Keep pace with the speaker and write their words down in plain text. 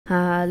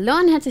Hallo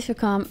und herzlich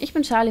willkommen. Ich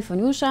bin Charlie von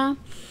Yusha.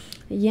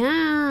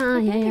 Ja.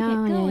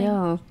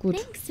 Gut.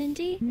 Thanks,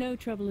 Cindy. No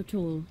trouble at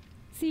all.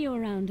 See you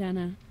around,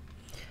 Anna.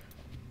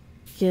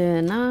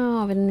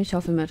 Genau, wir nehmen die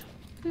Schaufel mit.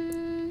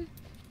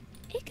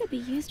 It could be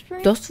used for...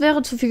 Das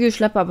wäre zu viel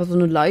Geschleppe, aber so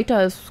eine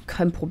Leiter ist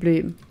kein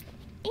Problem.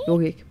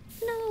 Logik.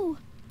 No.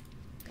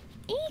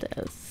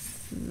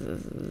 Das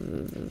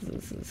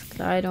ist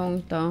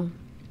Kleidung da.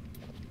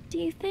 Do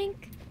you think...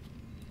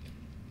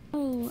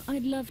 Oh,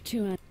 I'd love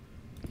to, Anna.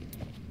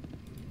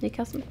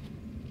 Nähkasten.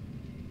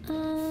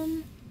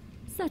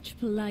 Such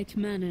polite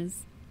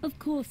manners. Of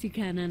course you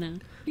can, Anna.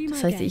 Be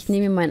Das my heißt, ich guest.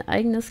 nehme mein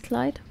eigenes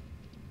Kleid.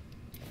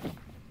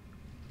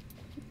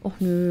 Och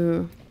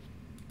nö.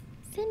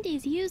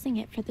 Cindy's using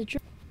it for the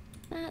dress.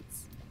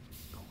 That's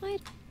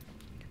quite...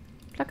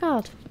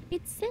 Plakat.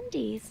 It's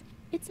Cindy's.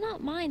 It's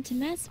not mine to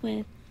mess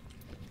with.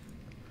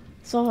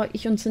 So,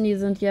 ich und Cindy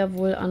sind ja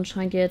wohl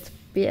anscheinend jetzt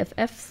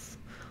BFFs.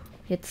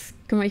 Jetzt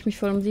kümmere ich mich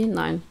voll um sie?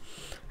 Nein.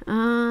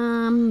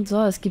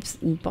 So, es gibt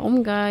einen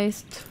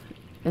Baumgeist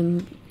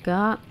im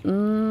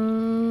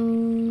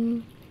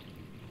Garten.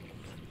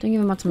 Dann gehen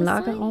wir mal zum The sign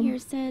Lagerraum. here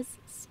says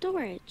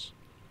storage.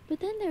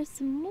 But then there's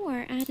some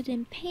more added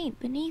in paint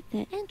beneath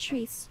it.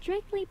 Entry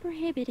strictly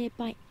prohibited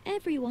by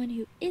everyone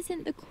who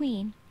isn't the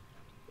queen.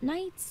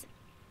 Knights,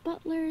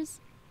 butlers,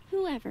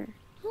 whoever.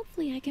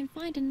 Hopefully I can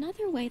find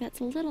another way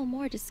that's a little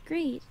more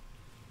discreet.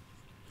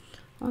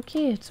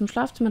 Okay, zum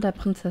Schlafzimmer der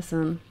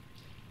Prinzessin.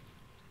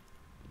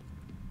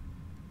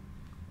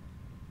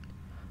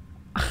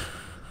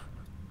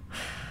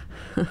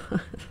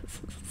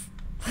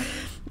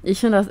 Ich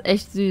finde das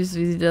echt süß,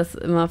 wie sie das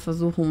immer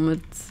versuchen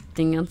mit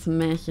den ganzen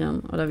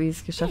Märchen. Oder wie sie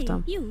es geschafft Hey,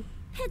 haben. you,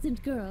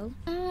 peasant girl.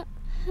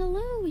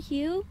 Hello,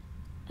 you.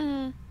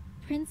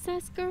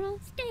 Princess girl?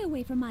 Stay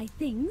away from my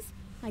things.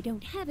 I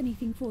don't have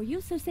anything for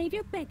you, so save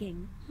your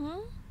begging. Huh?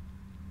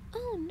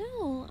 Oh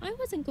no, I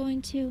wasn't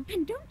going to.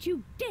 And don't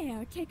you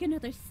dare take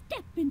another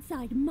step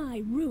inside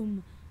my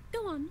room.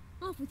 Go on,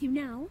 off with you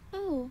now.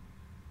 Oh,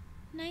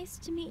 nice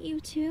to meet you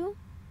too.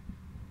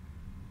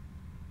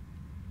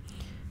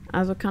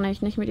 Also kann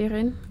ich nicht mit ihr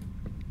reden?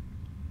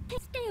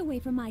 Stay away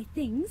from my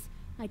things.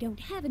 I don't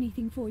have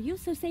anything for you,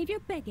 so save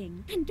your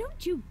begging. And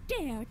don't you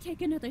dare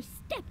take another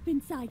step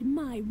inside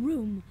my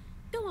room.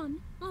 Go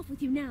on, off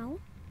with you now.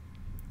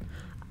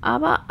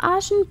 Aber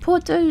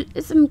Aschenputtel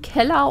ist im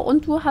Keller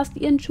und du hast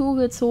ihren Schuh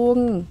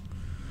gezogen.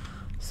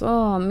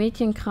 So,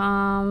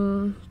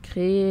 Mädchenkram,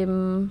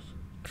 Creme,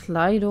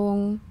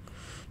 Kleidung,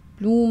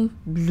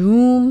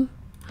 Blumen.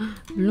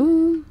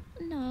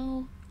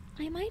 No,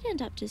 I might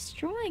end up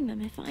destroying them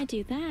if I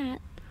do that.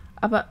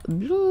 Aber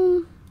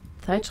Blumen,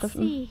 Let's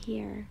Zeitschriften. see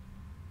here.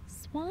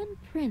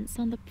 Schwanprinz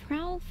on the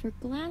prowl for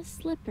glass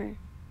slipper.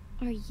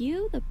 Are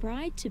you the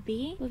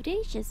bride-to-be?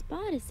 Bodacious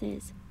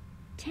bodices.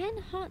 10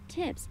 hot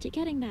tips to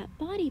getting that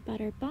body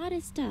butter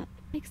bodiced up.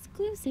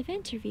 Exclusive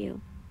interview.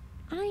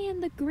 I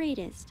am the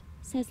greatest,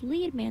 says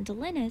lead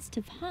mandolinist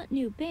of hot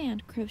new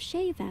band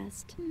Crochet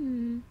Vest.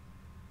 I'm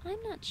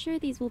not sure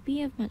these will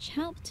be of much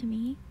help to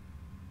me.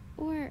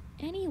 Or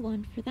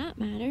anyone for that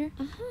matter.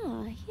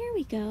 Aha, here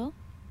we go.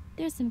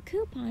 There's some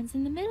coupons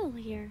in the middle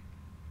here.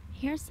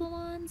 Hair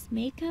salons,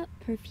 makeup,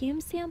 perfume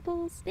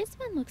samples. This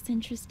one looks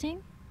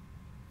interesting.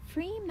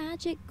 Free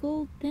magic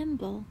gold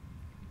thimble.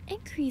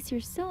 Increase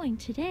your sewing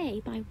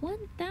today by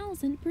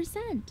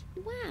 1000%.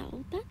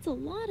 Wow, that's a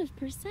lot of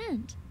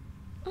percent.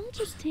 I'll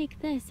just take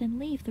this and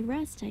leave the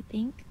rest, I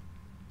think.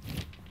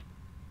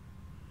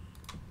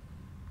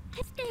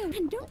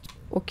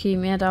 Okay,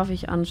 mehr darf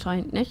ich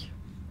anscheinend nicht.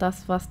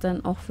 Das war's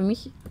denn auch für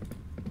mich.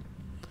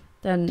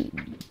 Dann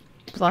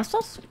war's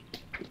das?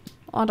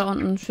 Oh, da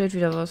unten steht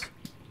wieder was.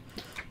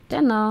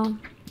 Denna.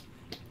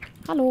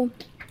 Hallo.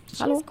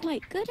 Hallo. She's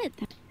quite good at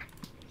that.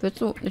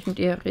 Willst du nicht mit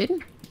ihr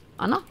reden?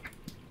 Anna?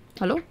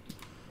 Hallo?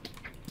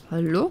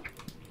 Hallo?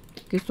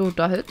 Gehst du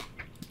dahin?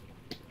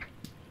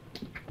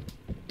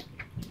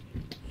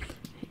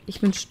 Ich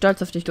bin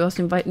stolz auf dich. Du hast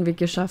den weiten Weg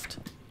geschafft.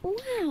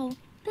 Wow,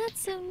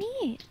 that's so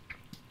neat.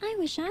 I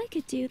wish I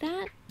could do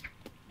that.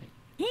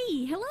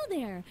 Hey, hello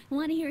there.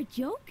 Want to hear a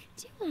joke?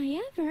 Do I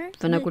ever?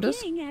 Wenn er The gut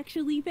ist. king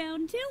actually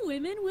found 2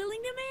 women willing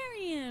to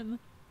marry him.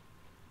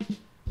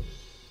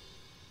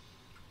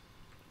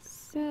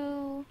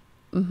 So,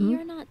 Mhm.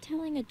 you're not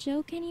telling a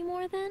joke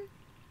anymore then?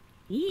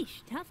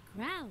 Yeesh, tough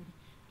crowd.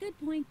 Good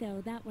point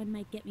though, that one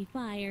might get me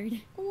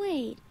fired.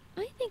 Wait,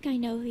 I think I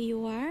know who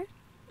you are.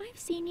 I've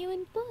seen you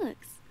in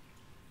books.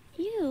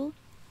 You're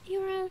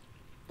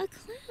a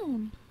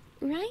clown,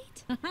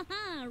 right? Ha ha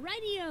ha,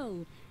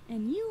 rightio.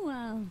 And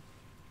you,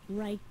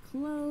 bright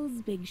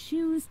clothes, big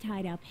shoes,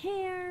 tied up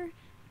hair.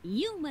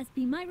 You must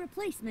be my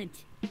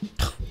replacement.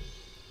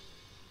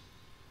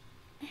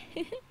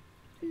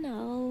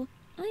 No,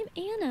 I'm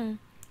Anna.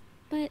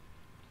 But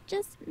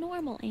just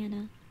normal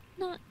Anna,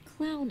 not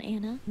clown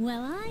Anna.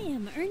 Well, I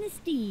am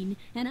Ernestine,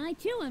 and I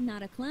too am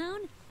not a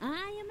clown.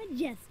 I am a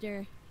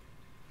jester.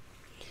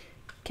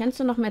 Kennst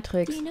du noch mehr Do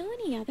Tricks? you know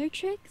any other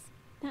tricks?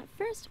 That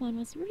first one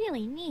was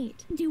really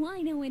neat. Do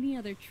I know any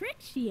other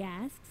tricks, she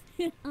asks.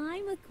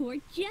 I'm a court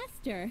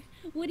jester.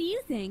 What do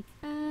you think?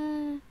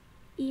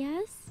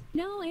 Yes?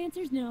 No,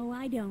 answer's no,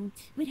 I don't.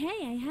 But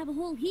hey, I have a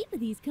whole heap of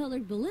these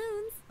colored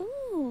balloons.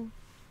 Ooh,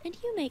 and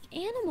you make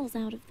animals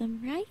out of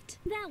them, right?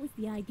 That was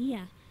the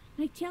idea.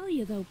 I tell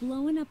you though,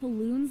 blowing up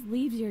balloons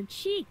leaves your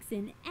cheeks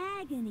in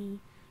agony.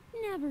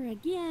 Never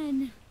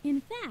again.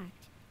 In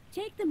fact,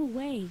 take them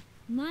away.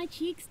 My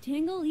cheeks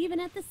tingle even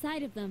at the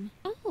sight of them.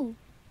 Oh,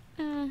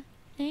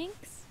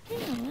 thanks.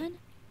 Hang on.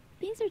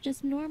 These are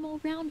just normal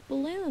round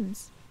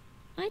balloons.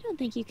 I don't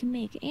think you can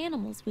make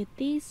animals with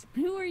these.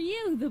 Who are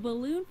you, the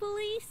balloon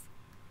police?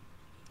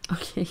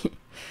 Okay.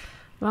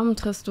 Warum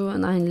triffst du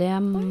in einen Why are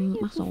Lärm?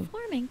 you Ach so.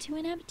 performing to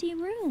an empty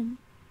room?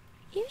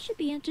 You should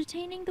be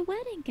entertaining the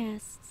wedding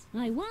guests.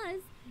 I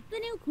was. The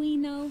new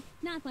queen, though.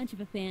 Not much of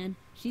a fan.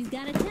 She's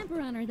got a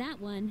temper on her, that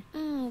one.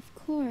 Oh, of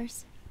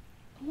course.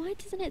 Why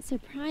doesn't it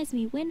surprise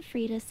me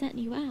Winfrieda sent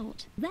you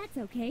out? That's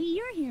okay,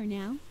 you're here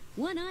now.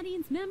 One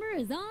audience member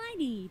is all I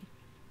need.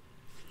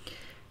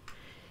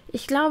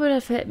 Ich glaube, da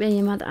fällt mir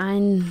jemand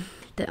ein,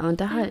 der I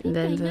unterhalten think I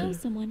werden know will.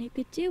 someone who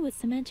could do with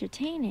some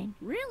entertaining.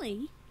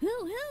 Really?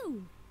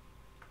 Who?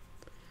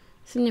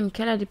 Sind im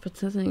Keller die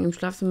Prinzessin, im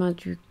Schlafzimmer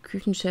die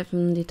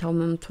Küchenchefin, die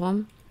Tauben im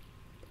Turm.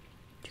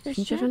 Die The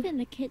chef Küchenchefin? in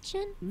the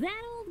kitchen?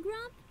 That old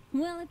grump?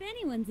 Well, if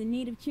anyone's in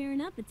need of cheering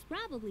up, it's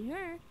probably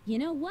her. You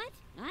know what?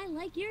 I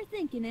like your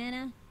thinking,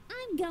 Anna.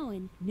 I'm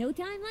going. No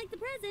time like the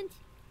present.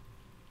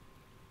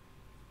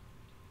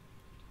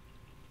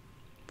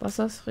 Was ist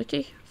das?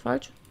 Richtig?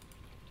 Falsch?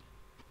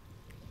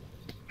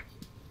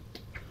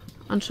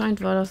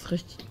 Anscheinend war das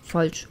richtig.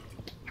 Falsch.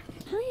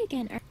 Hi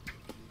again.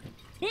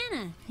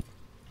 Anna,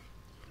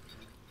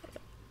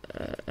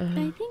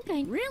 I think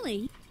I...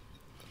 really?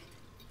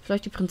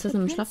 Vielleicht die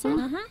Prinzessin im The princess?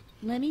 Schlafzimmer? Uh-huh.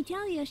 Let me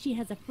tell you, she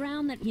has a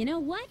frown that... You know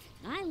what?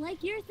 I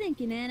like your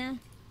thinking, Anna.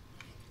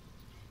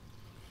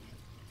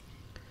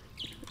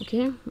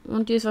 Okay.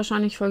 Und die ist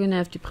wahrscheinlich voll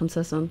genervt, die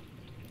Prinzessin.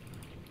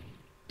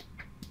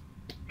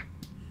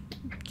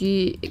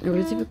 Die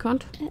ignoriert sie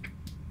bekannt.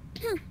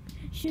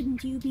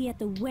 Shouldn't you be at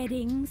the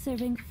wedding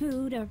serving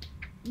food or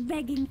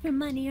begging for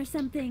money or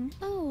something?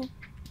 Oh,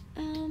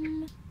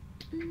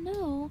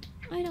 no,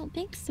 I don't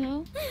think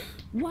so.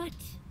 What?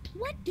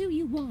 What do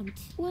you want?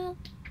 Well,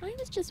 I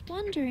was just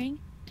wondering,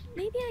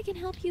 maybe I can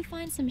help you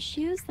find some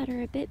shoes that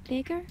are a bit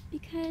bigger,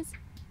 because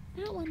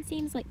that one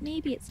seems like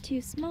maybe it's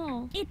too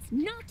small. It's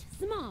not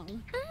small.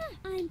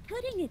 I'm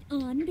putting it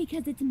on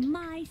because it's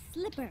my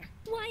slipper.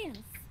 Why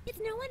else? It's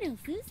no one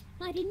else's.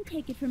 I didn't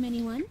take it from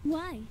anyone.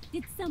 Why?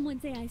 Did someone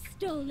say I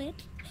stole it?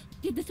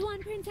 Did the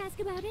Schwanprinz ask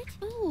about it?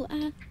 Oh,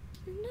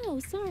 no,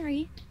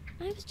 sorry.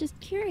 I was just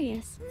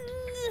curious.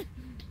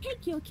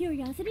 Take your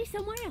curiosity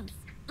somewhere else.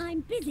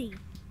 I'm busy.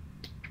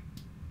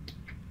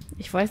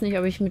 Ich weiß nicht,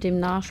 ob ich mit dem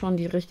Nachschauen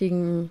die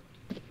richtigen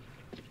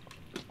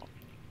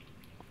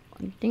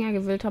Dinger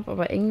gewählt habe,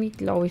 aber irgendwie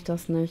glaube ich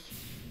das nicht.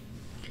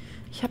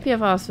 Ich habe hier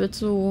was.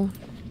 Willst du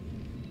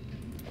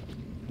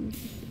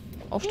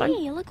aufsteigen?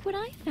 Hey, look what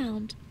I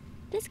found.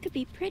 This could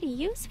be pretty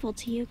useful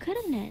to you,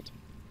 couldn't it?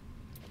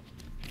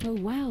 Oh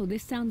wow,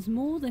 this sounds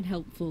more than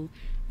helpful,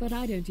 but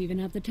I don't even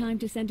have the time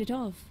to send it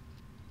off.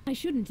 I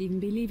shouldn't even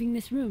be leaving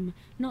this room,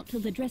 not till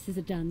the dresses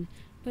are done,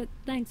 but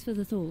thanks for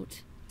the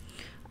thought.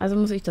 Also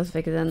muss ich das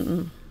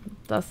wegsenden.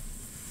 Das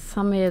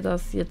haben wir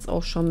das jetzt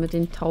auch schon mit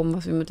den Tauben,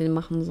 was wir mit denen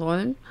machen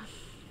sollen.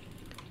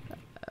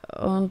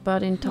 Und bei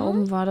den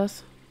Tauben war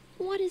das...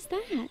 What is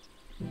that?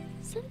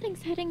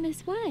 Something's heading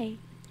this way.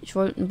 Ich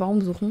wollte einen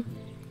Baum suchen.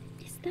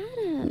 Is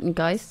that Ein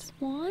Geist.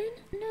 swan?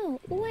 No,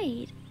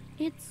 wait.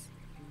 It's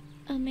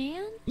a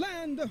man?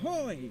 Land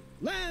ahoy!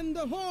 Land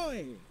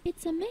ahoy!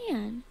 It's a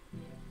man.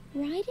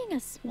 Riding a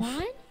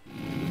swan?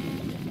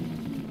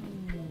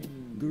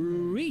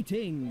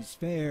 Greetings,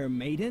 fair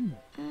maiden.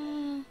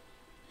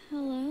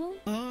 Hello?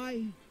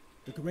 I,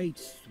 the great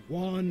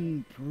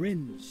Swan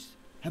Prince,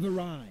 have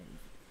arrived.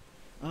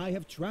 I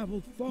have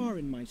traveled far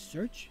in my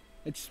search,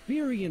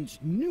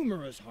 experienced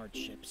numerous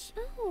hardships.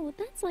 Oh,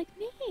 that's like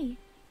me.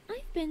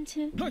 I've been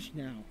to... Hush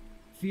now!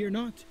 Fear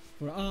not,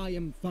 for I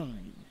am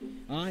fine.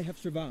 I have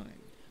survived,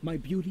 my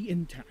beauty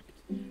intact,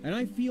 and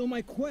I feel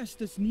my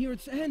quest is near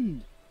its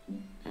end.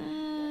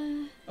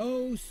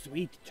 Oh,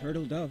 sweet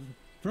turtle dove,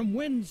 from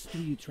whence do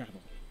you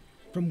travel?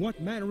 From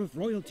what manner of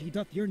royalty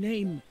doth your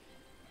name...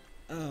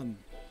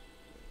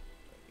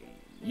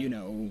 you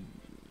know...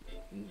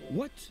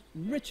 What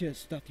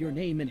riches doth your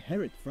name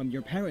inherit from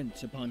your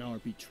parents upon our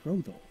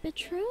betrothal?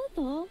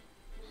 Betrothal?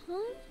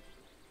 Huh?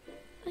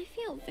 I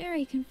feel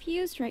very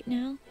confused right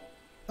now.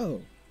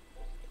 Oh,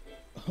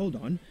 hold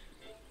on.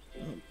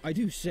 I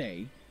do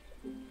say,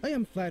 I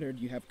am flattered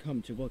you have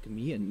come to welcome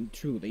me in,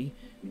 truly,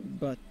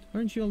 but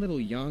aren't you a little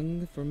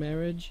young for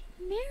marriage?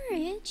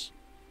 Marriage?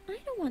 I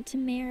don't want to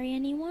marry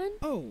anyone.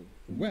 Oh,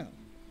 well,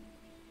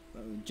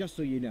 just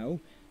so you know,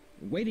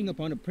 waiting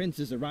upon a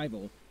prince's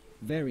arrival,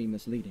 very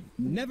misleading.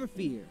 Never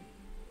fear.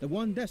 The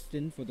one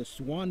destined for the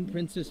Swan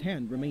Prince's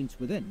hand remains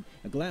within,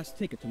 a glass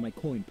ticket to my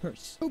coin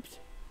purse. Oops!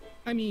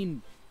 I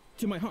mean,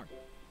 to my heart.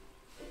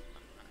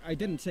 I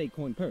didn't say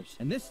coin purse,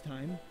 and this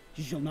time,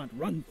 you shall not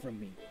run from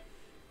me.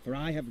 for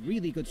I have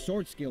really good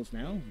sword skills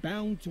now,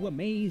 bound to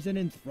amaze and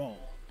enthrall.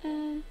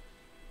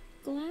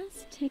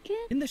 Glass ticket?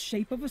 In the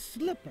shape of a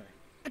slipper.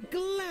 A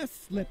glass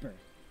slipper.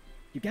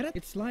 You get it?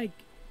 It's like...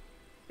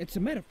 It's a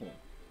metaphor.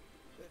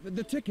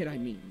 The ticket, I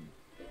mean.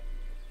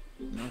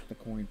 Not the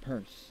coin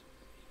purse.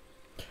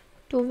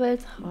 Du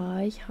willst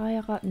reich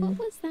heiraten. What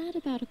was that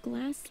about a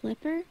glass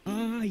slipper?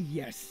 Ah,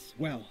 yes.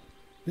 Well,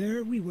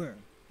 there we were,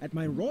 at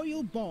my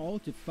royal ball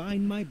to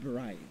find my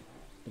bride.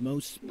 The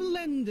most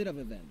splendid of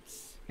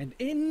events. And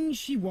in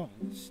she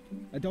waltzed,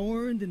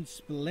 adorned in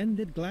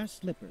splendid glass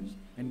slippers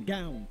and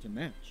gown to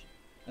match.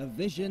 A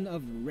vision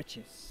of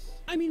riches.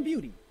 I mean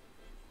beauty.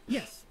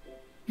 Yes,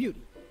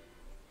 beauty.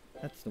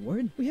 That's the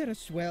word. We had a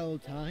swell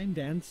time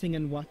dancing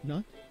and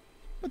whatnot.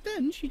 But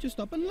then she just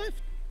up and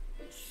left.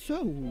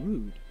 So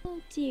rude.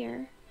 Oh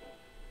dear.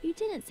 You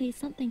didn't say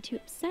something to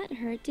upset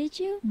her, did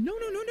you?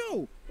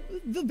 No.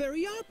 The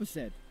very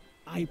opposite.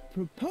 I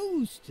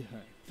proposed to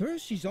her.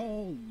 First she's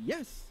all,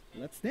 yes,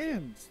 let's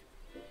dance.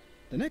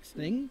 The next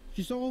thing,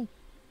 she's all,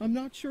 I'm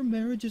not sure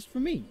marriage is for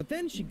me. But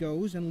then she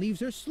goes and leaves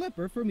her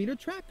slipper for me to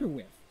track her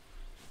with.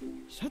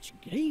 Such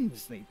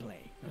games they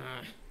play.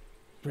 Ah,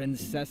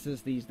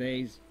 princesses these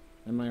days.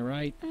 Am I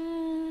right?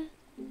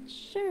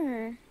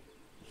 Sure.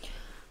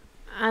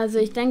 Also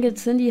ich denke,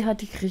 Cindy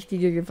hat die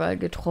richtige Gewalt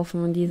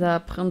getroffen und dieser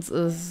Prinz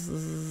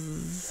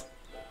ist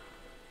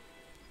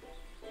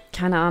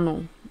keine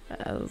Ahnung.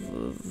 Also,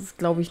 es ist,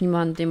 glaube ich,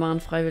 niemand, den man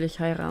freiwillig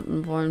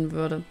heiraten wollen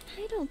würde.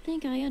 I don't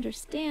think I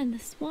understand the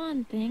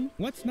swan thing.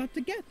 What's not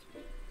to get?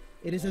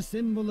 It is a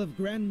symbol of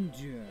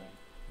grandeur,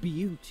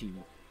 beauty,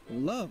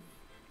 love.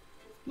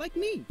 Like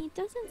me. He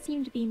doesn't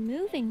seem to be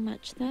moving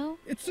much, though.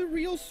 It's a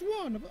real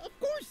swan. Of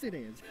course it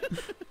is.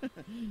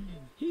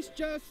 He's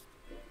just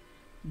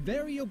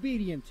very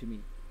obedient to me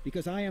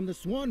because I am the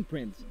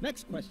Schwanprinz.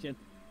 Next question.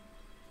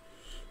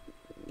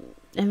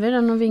 Er will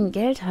doch nur wegen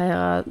Geld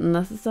heiraten.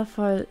 Das ist doch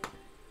voll...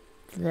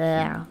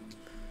 Bäh.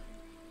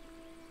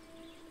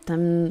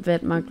 Dann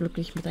werd mal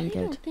glücklich mit deinem I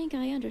Geld. don't think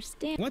I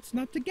understand. What's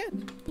not to get?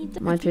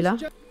 Mein Fehler.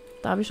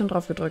 Da habe ich schon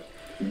drauf gedrückt.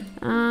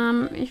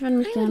 Ich würde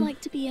mich I would gern... like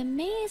to be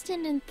amazed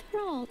and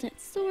enthralled at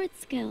sword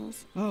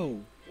skills. Oh,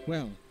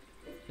 well,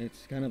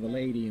 it's kind of a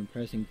lady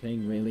impressing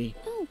thing, really.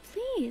 Oh,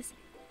 please.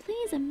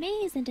 Please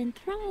amaze and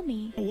enthrall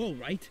me. Oh, all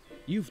right.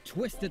 You've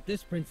twisted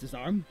this prince's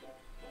arm.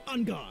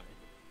 On guard.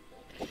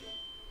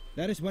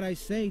 That is what I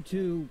say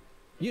to,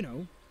 you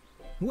know,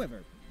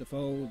 whoever. The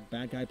foe,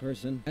 bad guy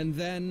person. And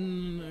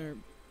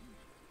then,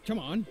 come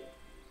on.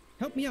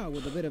 Help me out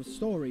with a bit of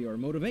story or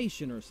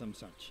motivation or some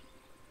such.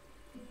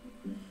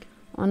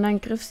 Und dann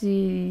griff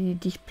sie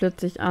dich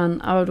plötzlich an.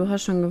 Aber du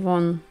hast schon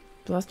gewonnen.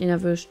 Du hast ihn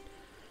erwischt.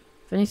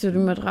 Wenn ich so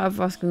drüber drauf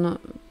warst, genug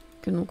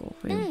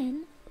auch hin.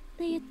 Then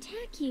they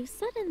attack you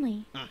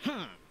suddenly.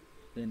 Aha!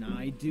 Then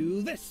I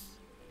do this.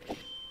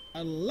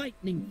 A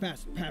lightning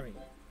fast parry.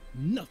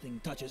 Nothing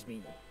touches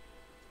me.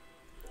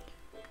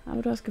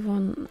 Aber du hast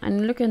gewonnen.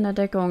 Eine Lücke in der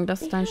Deckung.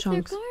 Das They ist deine have their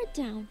Chance. guard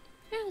down.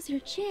 Now's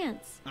your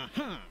chance.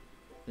 Aha!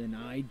 Then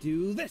I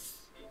do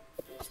this.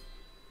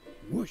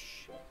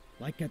 Whoosh!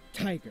 Like a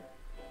tiger.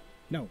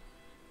 No,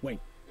 wait.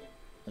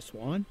 A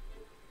swan?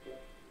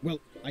 Well,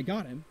 I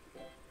got him.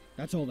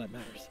 That's all that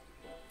matters.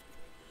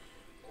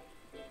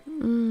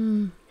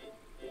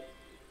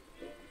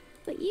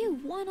 But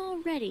you've won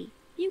already.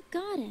 You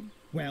got him.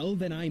 Well,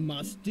 then I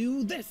must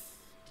do this.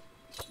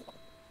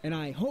 And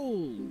I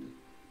hold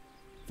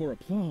for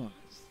applause.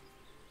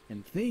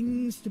 And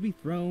things to be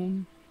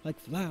thrown like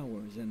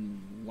flowers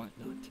and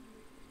whatnot.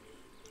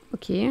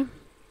 Okay.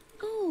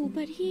 Oh,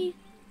 but he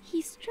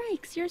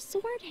strikes your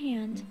sword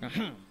hand.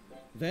 Aha!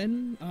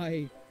 Then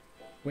I...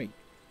 Wait.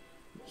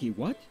 He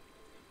what?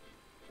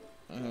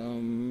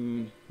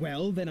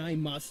 Well, then I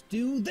must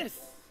do this.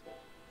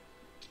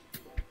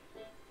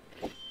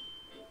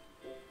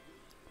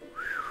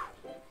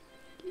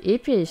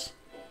 Episch.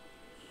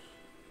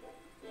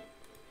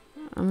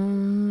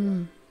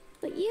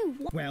 But you've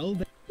won. Well,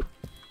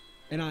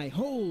 and I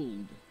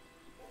hold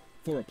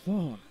for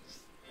applause.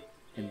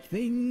 And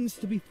things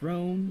to be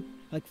thrown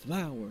like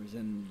flowers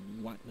and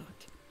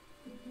whatnot.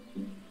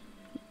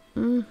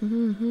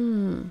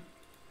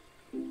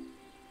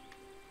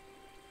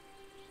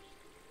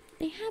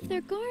 They have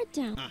their guard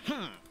down.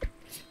 Aha!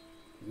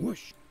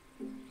 Whoosh!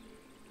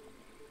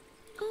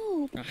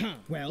 Oh, Aha!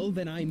 Well,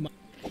 then I must...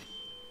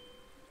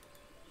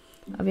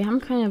 Aber wir haben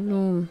keine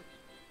Blumen.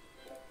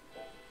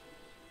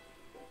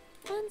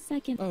 1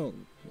 second. Oh,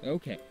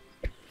 okay.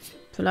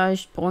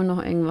 Vielleicht brauche ich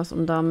noch irgendwas,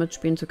 um da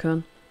mitspielen zu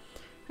können.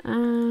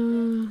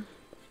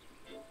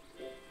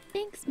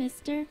 Thanks,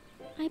 mister.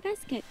 I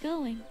best get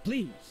going.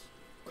 Please,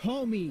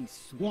 call me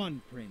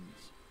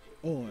Schwanprinz.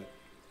 Or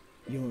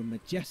Your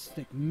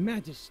Majestic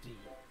Majesty.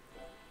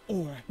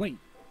 Or... Wait.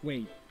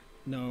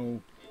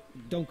 No,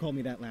 don't call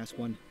me that last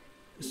one.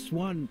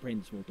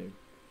 Schwanprinz will do.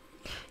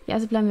 Ja,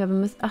 also bleiben wir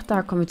aber Ach,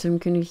 da kommen wir zu dem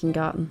königlichen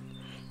Garten.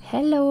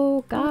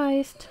 Hello,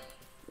 Geist.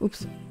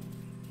 Ups.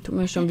 Tut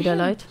mir schon wieder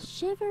leid.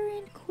 Shiver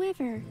and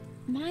quiver,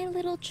 my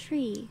little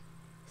tree.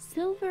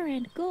 Silver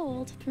and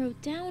gold throw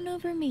down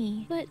over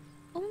me. But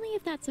only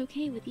if that's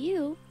okay with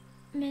you.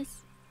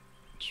 Miss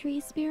Tree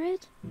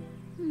Spirit?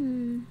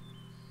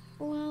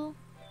 Well,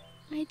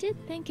 I did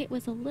think it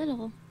was a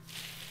little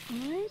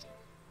odd.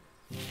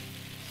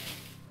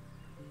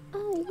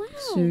 Oh,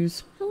 wow.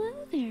 Süß. Hello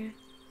there.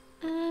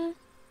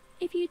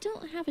 If you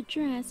don't have a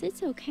dress,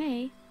 it's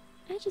okay.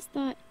 I just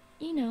thought,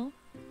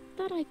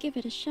 thought I'd give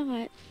it a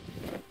shot.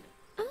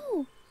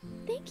 Oh,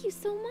 thank you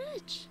so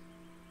much.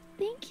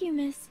 Thank you,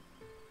 Miss,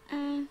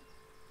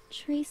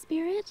 Tree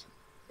Spirit.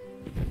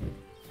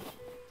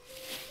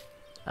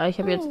 Ich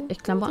habe jetzt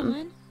echt Klamotten.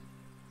 Hold on.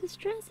 This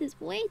dress is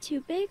way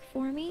too big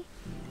for me.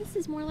 This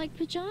is more like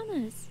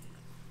pajamas.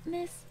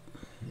 Miss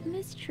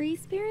Tree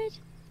Spirit?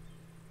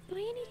 By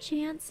any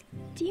chance,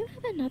 do you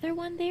have another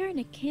one there in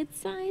a kid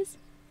size?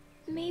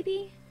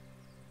 Maybe?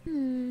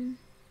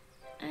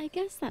 I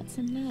guess that's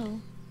a no.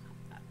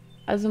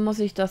 Also muss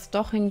ich das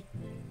doch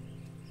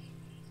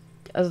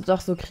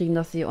doch so kriegen,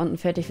 dass sie unten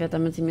fertig wird,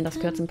 damit sie mir das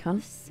kürzen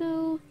kann.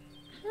 So,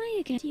 hi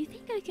again. Do you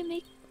think I can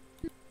make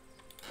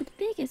the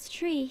biggest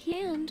tree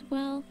and,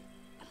 well,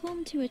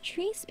 home to a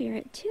tree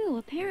spirit too,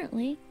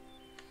 apparently?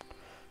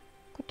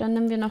 Gut, dann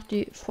nehmen wir noch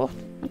die Frucht.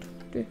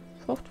 Die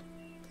Frucht.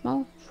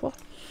 Frucht.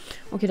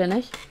 Okay, dann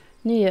nicht.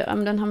 Nee,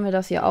 dann haben wir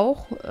das hier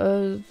auch.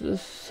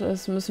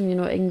 Das müssen wir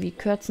nur irgendwie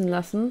kürzen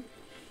lassen.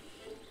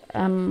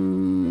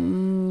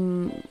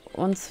 Und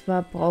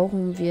zwar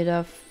brauchen wir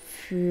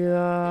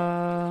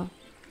dafür...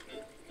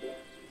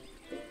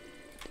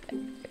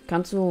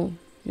 Kannst du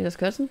mir das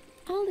kürzen?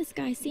 All this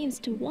guy seems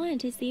to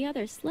want is the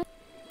other slip.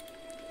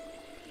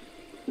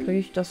 Kriege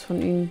ich das von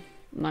ihm?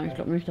 Nein, ich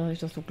glaube nicht, dass ich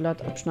das so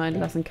glatt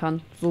abschneiden lassen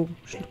kann. So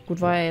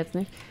gut war er jetzt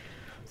nicht.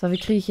 So, wie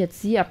kriege ich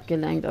jetzt sie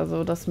abgelenkt?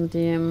 Also das mit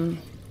dem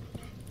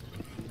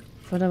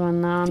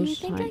Förderbananen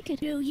scheint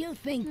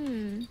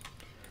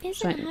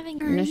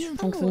nicht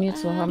funktioniert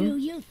zu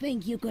haben.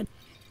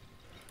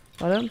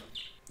 Warte.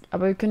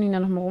 Aber wir können ihn ja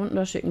nochmal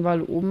runter schicken,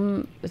 weil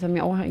oben ist er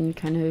mir auch irgendwie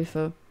keine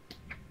Hilfe.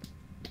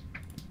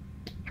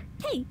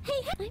 Hey,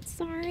 I'm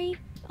sorry.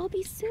 I'll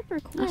be super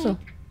quick. Ach so.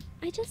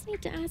 I just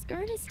need to ask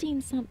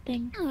Ernestine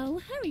something. Oh,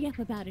 hurry up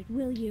about it,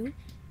 will you?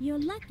 You're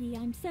lucky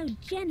I'm so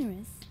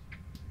generous.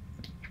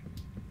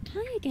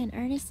 Hi again,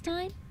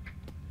 Ernestine.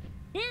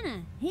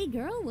 Anna, hey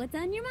girl, what's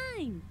on your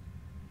mind?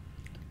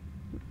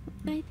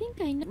 I think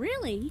I know.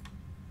 Really?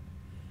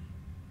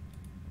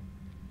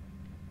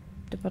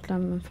 Der Butler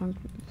am Empfang.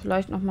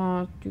 Vielleicht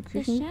nochmal die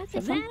Küchen. chef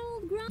is That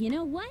old you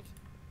know what?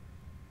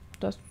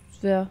 Das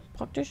wäre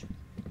praktisch.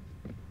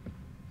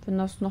 Wenn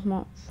das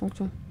nochmal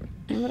funktionieren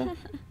würde.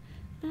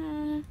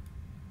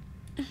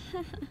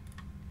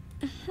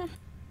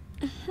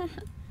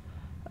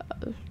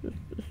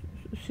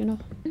 Ist hier noch?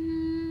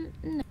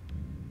 No.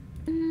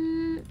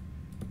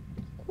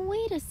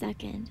 Wait a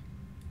second.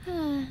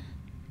 I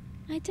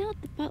doubt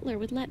the butler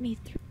would let me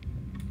through.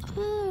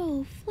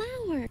 Oh,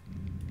 flour.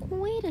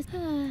 Wait a...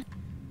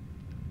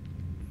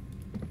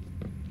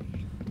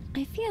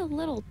 I feel a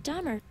little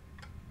dumber.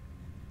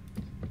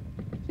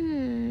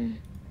 Kann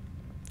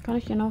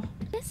ich hier noch?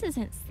 This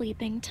isn't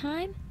sleeping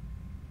time.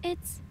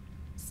 It's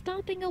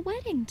stopping a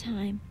wedding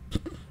time.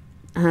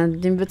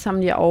 Den Witz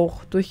haben die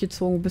auch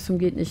durchgezogen bis zum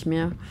geht nicht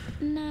mehr.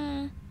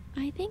 Nah,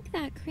 I think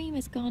that cream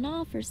has gone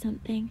off or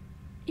something.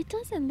 It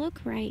doesn't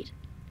look right.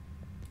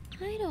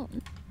 I don't...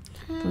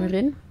 Wollen wir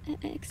reden?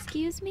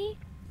 Excuse me,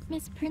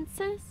 Miss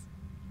Princess?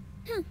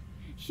 Huh.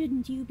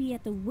 Shouldn't you be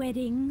at the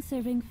wedding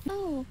serving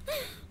Oh,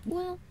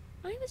 well,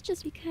 I was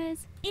just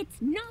because...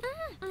 It's not...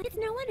 it's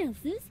no one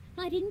else's.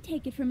 I didn't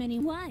take it from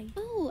anyone. Why?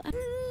 Oh,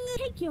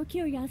 Take your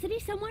curiosity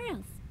somewhere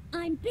else.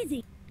 I'm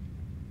busy.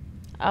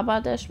 Aber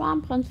der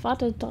Schwanprinz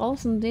wartet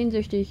draußen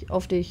sehnsüchtig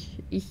auf dich.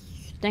 Ich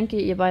denke,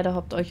 ihr beide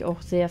habt euch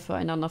auch sehr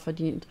füreinander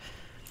verdient.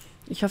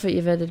 Ich hoffe,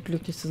 ihr werdet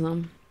glücklich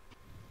zusammen.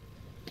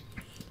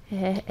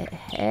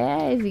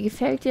 Hey, wie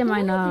gefällt dir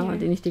meiner,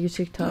 den ich dir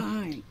geschickt habe?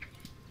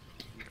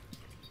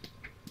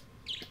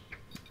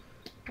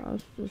 I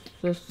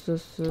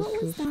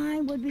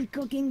would be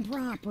cooking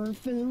proper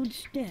food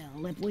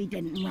still if we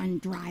didn't run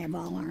dry of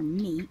all our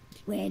meat.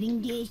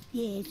 Wedding dish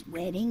this,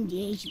 wedding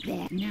dish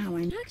that. Now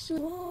I'm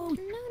actually... Oh,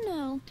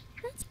 no.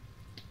 That's...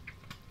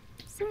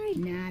 Sorry.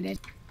 not a...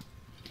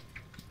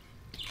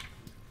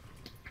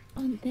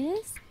 On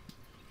this?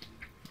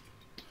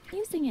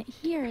 Using it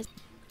here is...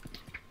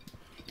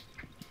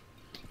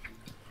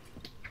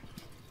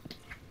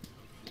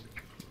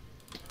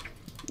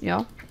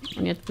 Ja,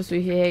 und jetzt bist du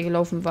hierher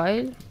gelaufen,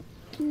 weil...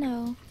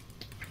 No.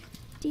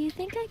 Do you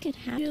think I could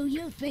have... Do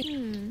you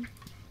think...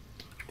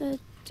 The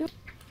door...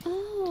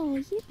 Oh,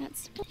 yeah,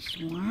 that's...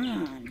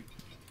 Schwan.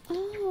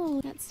 Oh,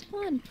 that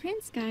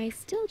Schwanprinz guy is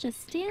still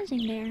just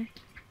standing there,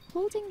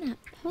 holding that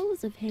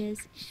pose of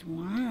his.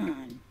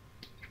 Schwan.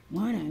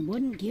 What I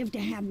wouldn't give to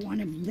have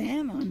one of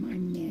them on my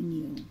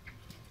menu.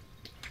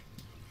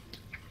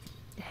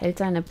 Er hält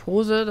seine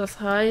Pose, das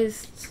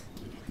heißt...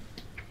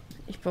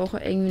 Ich brauche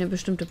irgendwie eine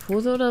bestimmte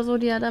Pose oder so,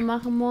 die er da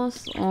machen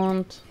muss.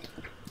 Und...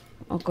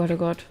 Oh Gott, oh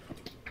Gott.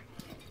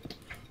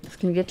 Das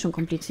klingt jetzt schon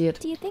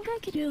kompliziert. Do you think I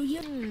could do you?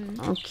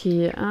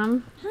 Okay,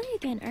 Hi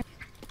again, Anna!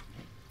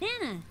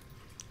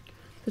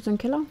 Bist du im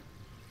Keller?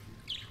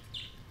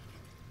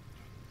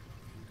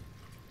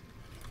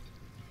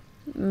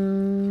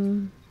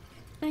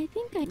 I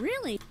think I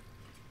Really?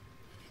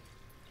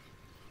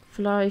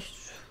 Vielleicht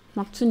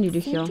mag Cindy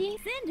dich ja. Cindy?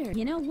 Send her.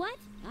 You know what?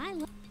 I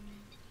love.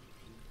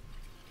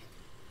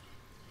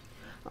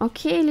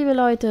 Okay, liebe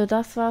Leute,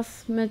 das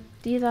war's mit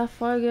dieser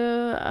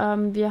Folge.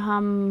 Wir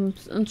haben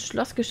es ins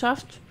Schloss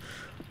geschafft.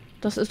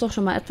 Das ist doch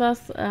schon mal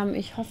etwas.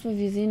 Ich hoffe,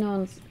 wir sehen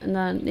uns in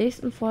der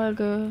nächsten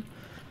Folge.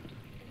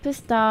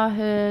 Bis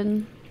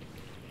dahin.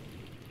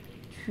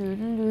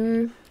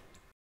 Tschüss.